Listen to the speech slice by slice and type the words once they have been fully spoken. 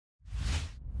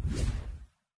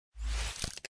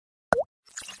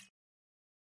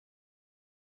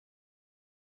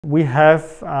we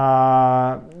have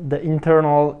the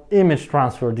internal image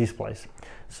transfer displays.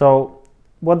 So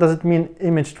what does it mean,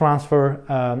 image transfer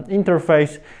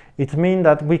interface? It means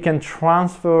that we can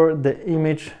transfer the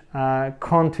image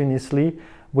continuously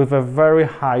with a very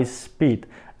high speed,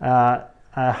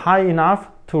 high enough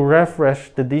to refresh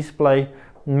the display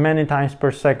many times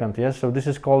per second. Yes, so this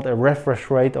is called a refresh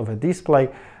rate of a display.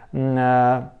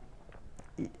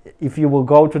 If you will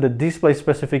go to the display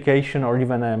specification or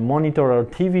even a monitor or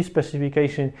TV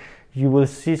specification, you will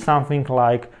see something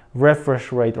like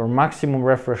refresh rate or maximum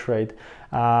refresh rate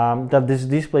that this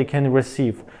display can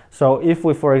receive. So if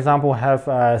we, for example,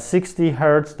 have 60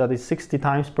 Hertz, that is 60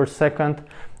 times per second,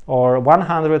 or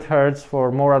 100 Hertz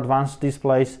for more advanced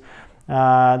displays,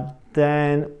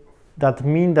 then that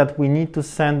means that we need to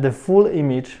send the full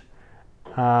image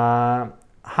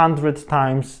 100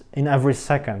 times in every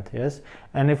second. Yes,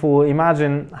 and if we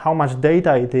imagine how much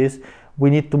data it is, we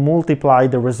need to multiply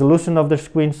the resolution of the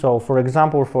screen. So for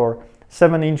example, for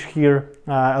 7-inch here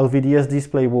LVDS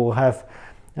display will have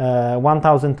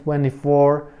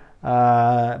 1024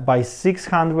 by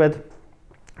 600,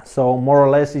 so more or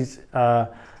less is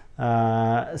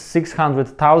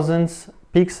 600,000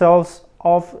 pixels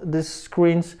of these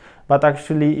screens. But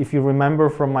actually, if you remember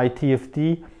from my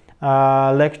TFT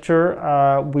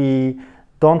lecture, we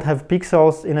don't have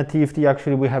pixels in a TFT.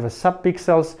 Actually, we have a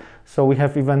sub-pixels, so we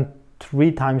have even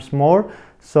 3 times more.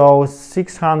 So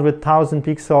 600,000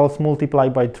 pixels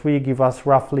multiplied by 3 give us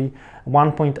roughly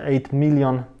 1.8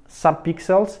 million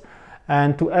sub-pixels,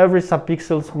 and to every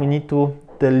sub-pixels we need to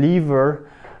deliver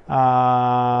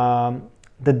the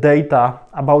data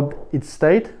about its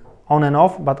state, on and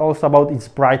off, but also about its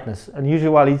brightness, and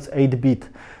usually it's 8-bit.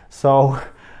 So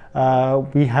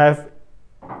we have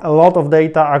a lot of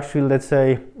data. Actually, let's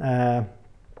say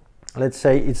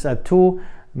it's a 2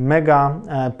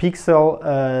 megapixel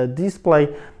display,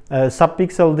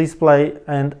 sub-pixel display,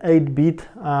 and 8-bit.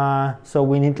 So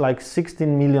we need like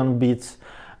 16 million bits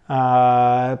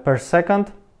per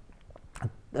second,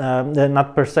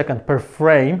 not per second, per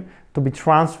frame to be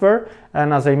transferred.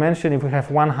 And as I mentioned, if we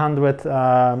have 100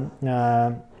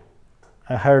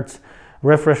 Hertz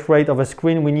refresh rate of a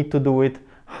screen, we need to do it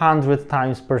 100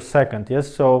 times per second.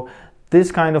 Yes, so this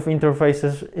kind of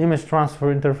interfaces, image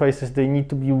transfer interfaces, they need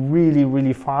to be really,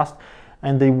 really fast,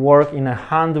 and they work in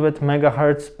 100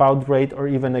 megahertz baud rate or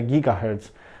even a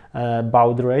gigahertz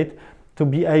baud rate to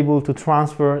be able to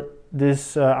transfer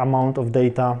this amount of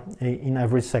data in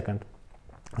every second.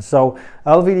 So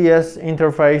LVDS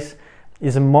interface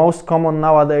is the most common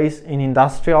nowadays in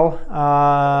industrial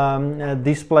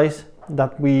displays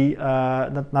that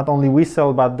that not only we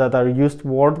sell but that are used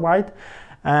worldwide,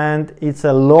 and it's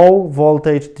a low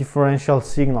voltage differential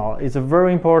signal. It's a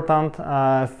very important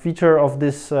feature of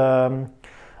this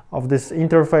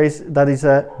interface, that is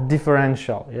a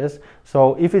differential. Yes,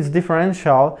 so if it's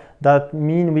differential, that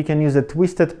means we can use a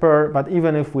twisted pair, but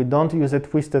even if we don't use a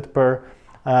twisted pair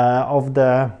of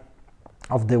the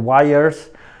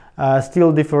wires,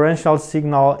 still differential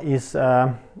signal is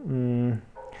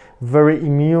very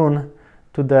immune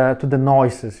to the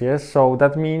noises. Yes, so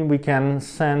that means we can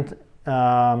send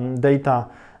data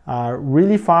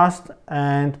really fast,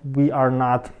 and we are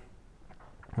not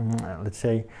let's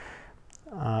say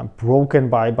broken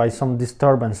by some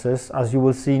disturbances, as you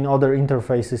will see in other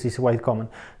interfaces is quite common.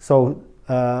 So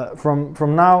for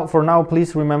now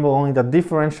please remember only that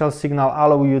differential signal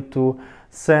allow you to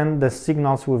send the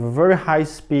signals with a very high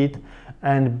speed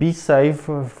and be safe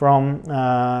from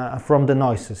the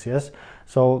noises. Yes,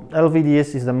 so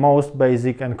LVDS is the most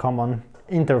basic and common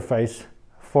interface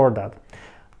for that.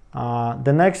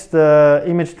 The next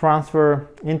image transfer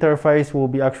interface will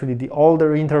be actually the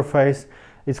older interface.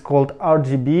 It's called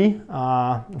RGB,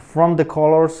 from the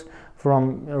colors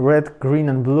from red, green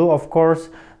and blue, of course,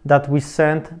 that we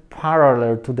send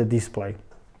parallel to the display.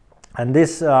 And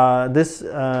this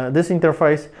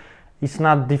interface is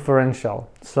not differential.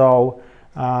 So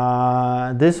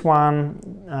this one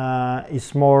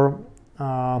is more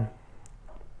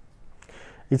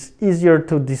it's easier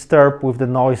to disturb with the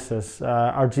noises,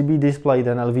 RGB display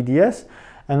than LVDS,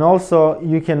 and also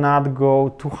you cannot go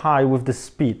too high with the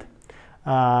speed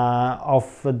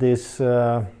of this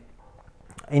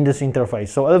in this interface.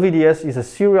 So LVDS is a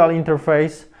serial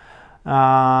interface,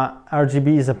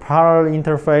 RGB is a parallel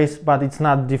interface, but it's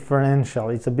not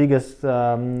differential. It's the biggest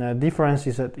difference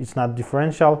is that it's not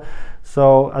differential.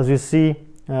 So as you see,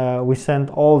 we send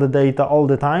all the data all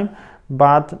the time,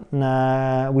 but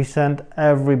we send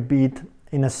every bit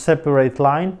in a separate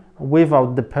line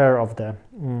without the pair of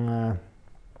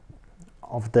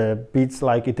the bits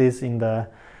like it is in the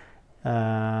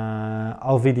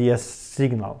LVDS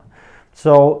signal.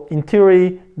 So in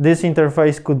theory, this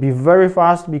interface could be very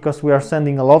fast because we are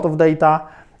sending a lot of data,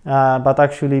 but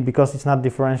actually because it's not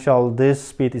differential, this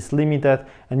speed is limited,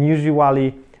 and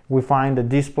usually we find the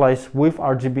displays with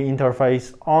RGB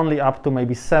interface only up to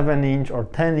maybe 7-inch or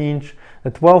 10-inch.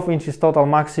 The 12-inch is total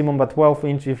maximum, but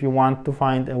 12-inch, if you want to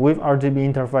find with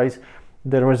RGB interface,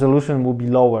 the resolution will be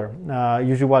lower,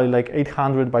 usually like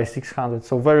 800 by 600,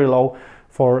 so very low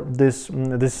for this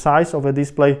size of a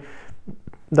display.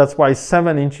 That's why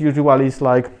 7-inch usually is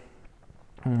like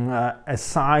a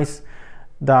size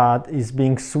that is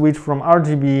being switched from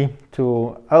RGB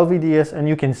to LVDS, and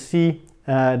you can see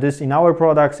this in our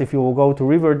products. If you will go to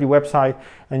Riverdi website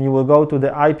and you will go to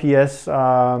the IPS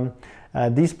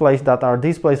displays that are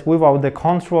displays without the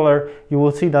controller, you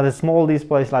will see that the small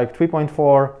displays like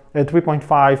 3.4, 3.5,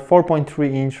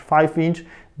 4.3 inch, 5-inch,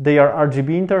 they are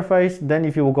RGB interface. Then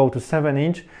if you will go to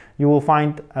 7-inch, you will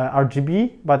find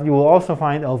RGB, but you will also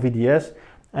find LVDS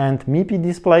and MIPI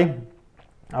display.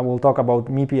 I will talk about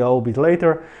MIPI a little bit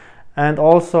later. And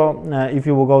also, if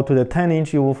you will go to the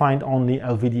 10-inch, you will find only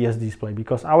LVDS display,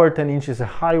 because our 10-inch is a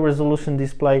high resolution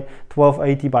display,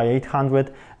 1280 by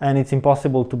 800, and it's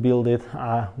impossible to build it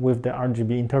with the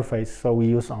RGB interface, so we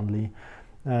use only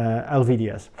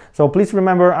LVDS. So please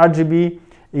remember, RGB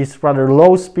is rather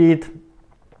low speed,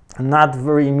 not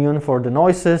very immune for the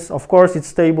noises. Of course, it's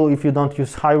stable if you don't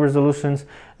use high resolutions,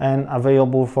 and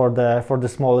available for the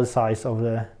smaller size of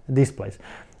the displays.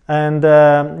 And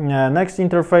next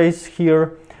interface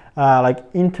here, like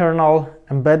internal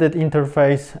embedded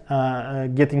interface,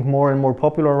 getting more and more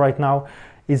popular right now,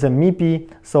 is a MIPI,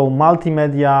 so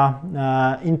multimedia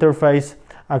interface,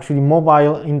 actually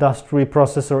mobile industry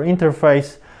processor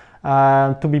interface,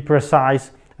 to be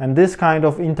precise. And this kind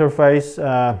of interface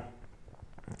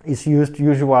is used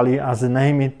usually, as the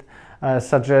name it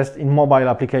suggests, in mobile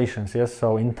applications, yes,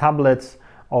 so in tablets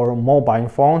or mobile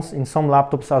phones, in some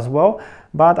laptops as well.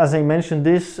 But as I mentioned,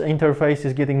 this interface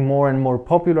is getting more and more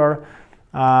popular,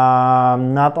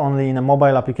 not only in the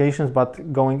mobile applications,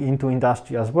 but going into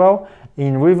industry as well.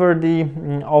 In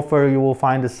Riverdi offer, you will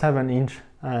find a 7-inch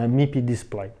MIPI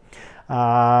display.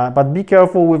 But be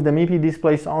careful with the MIPI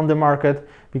displays on the market,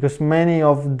 because many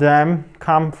of them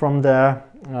come from the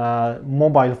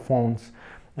mobile phones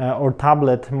or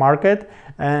tablet market,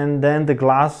 and then the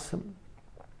glass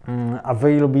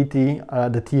availability,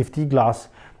 the TFT glass,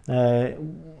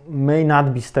 may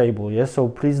not be stable. Yes, so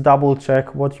please double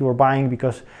check what you are buying,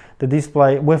 because the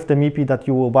display with the MIPI that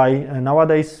you will buy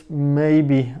nowadays may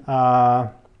be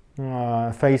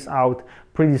phased out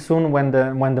pretty soon, when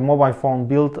the mobile phone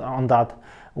built on that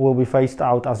will be phased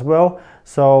out as well.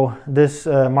 So this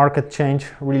market change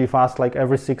really fast, like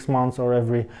every 6 months or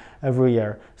every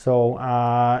year. So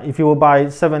if you will buy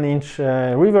 7-inch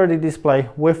Riverdi display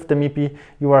with the MIPI,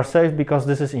 you are safe, because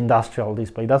this is industrial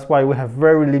display. That's why we have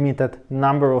very limited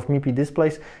number of MIPI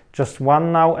displays, just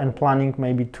one now, and planning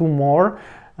maybe 2 more,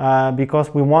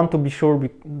 because we want to be sure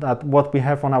that what we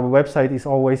have on our website is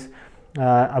always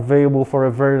available for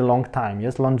a very long time.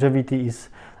 Yes, longevity is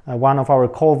one of our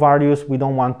core values. We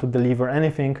don't want to deliver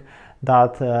anything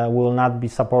that will not be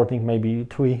supporting maybe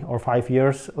 3 or 5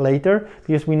 years later,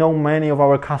 because we know many of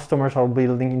our customers are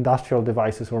building industrial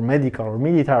devices or medical or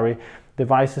military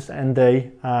devices, and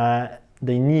they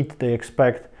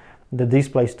expect the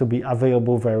displays to be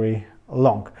available very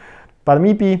long. But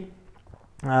MIPI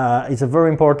is a very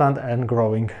important and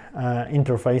growing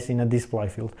interface in a display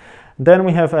field. Then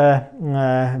we have a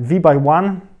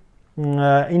V/1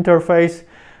 interface.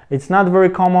 It's not very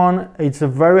common. It's a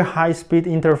very high speed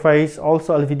interface,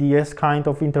 also LVDS kind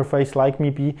of interface like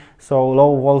MIPI, so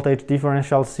low voltage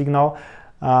differential signal.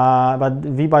 But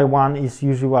V/1 is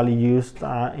usually used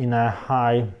in a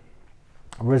high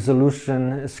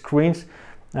resolution screens,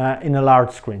 in a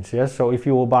large screens. Yes, so if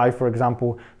you will buy, for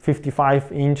example,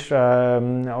 55-inch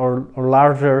or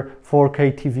larger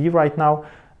 4K TV right now,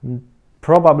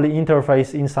 probably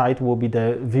interface inside will be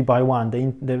the V/1,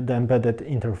 the embedded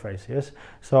interface. Yes,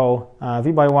 so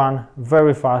V/1,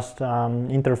 very fast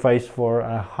interface for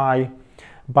a high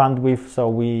bandwidth, so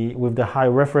with the high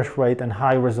refresh rate and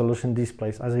high resolution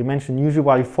displays, as I mentioned,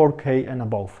 usually 4K and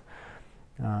above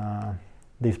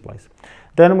displays.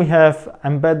 Then we have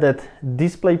embedded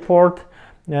display port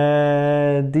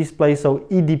display, so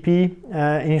eDP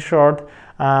in short.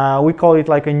 We call it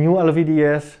like a new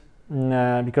LVDS,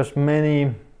 because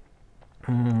many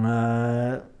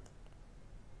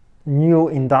new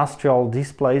industrial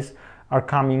displays are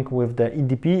coming with the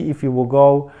eDP. If you will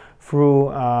go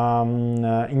through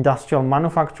industrial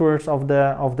manufacturers of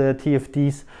the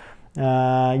TFTs,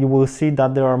 you will see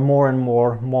that there are more and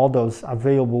more models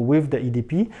available with the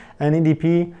eDP, and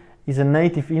eDP is a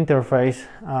native interface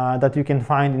that you can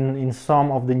find in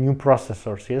some of the new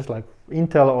processors, yes, like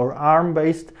Intel or ARM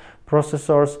based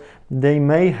processors. They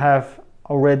may have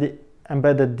already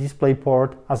embedded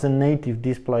DisplayPort as a native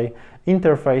display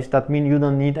interface. That means you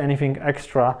don't need anything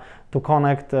extra to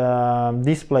connect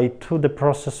display to the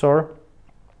processor,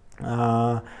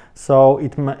 so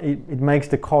it makes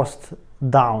the cost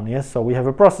down. Yes, so we have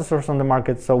a processors on the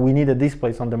market, so we need a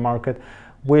displays on the market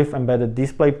with embedded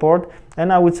DisplayPort.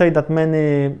 And I would say that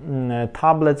many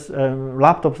tablets,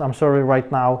 laptops, I'm sorry,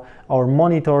 right now, or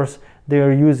monitors, they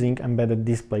are using embedded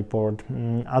DisplayPort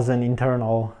as an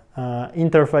internal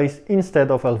interface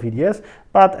instead of LVDS,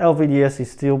 but LVDS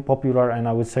is still popular, and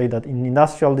I would say that in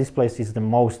industrial displays is the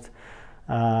most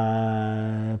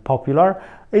popular.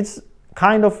 It's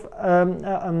kind of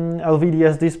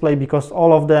LVDS display because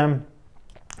all of them,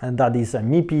 and that is a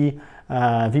MIPI,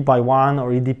 Vx1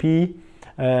 or eDP,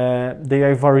 they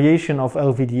are variation of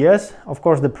LVDS. Of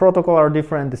course, the protocol are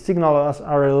different, the signals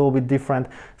are a little bit different.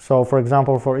 So for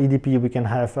example, for eDP we can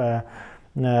have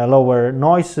lower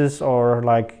noises or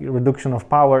like reduction of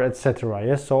power, etc.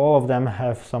 Yes, so all of them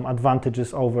have some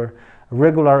advantages over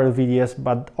regular LVDS,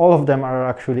 but all of them are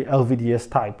actually LVDS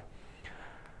type.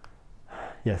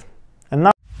 Yes.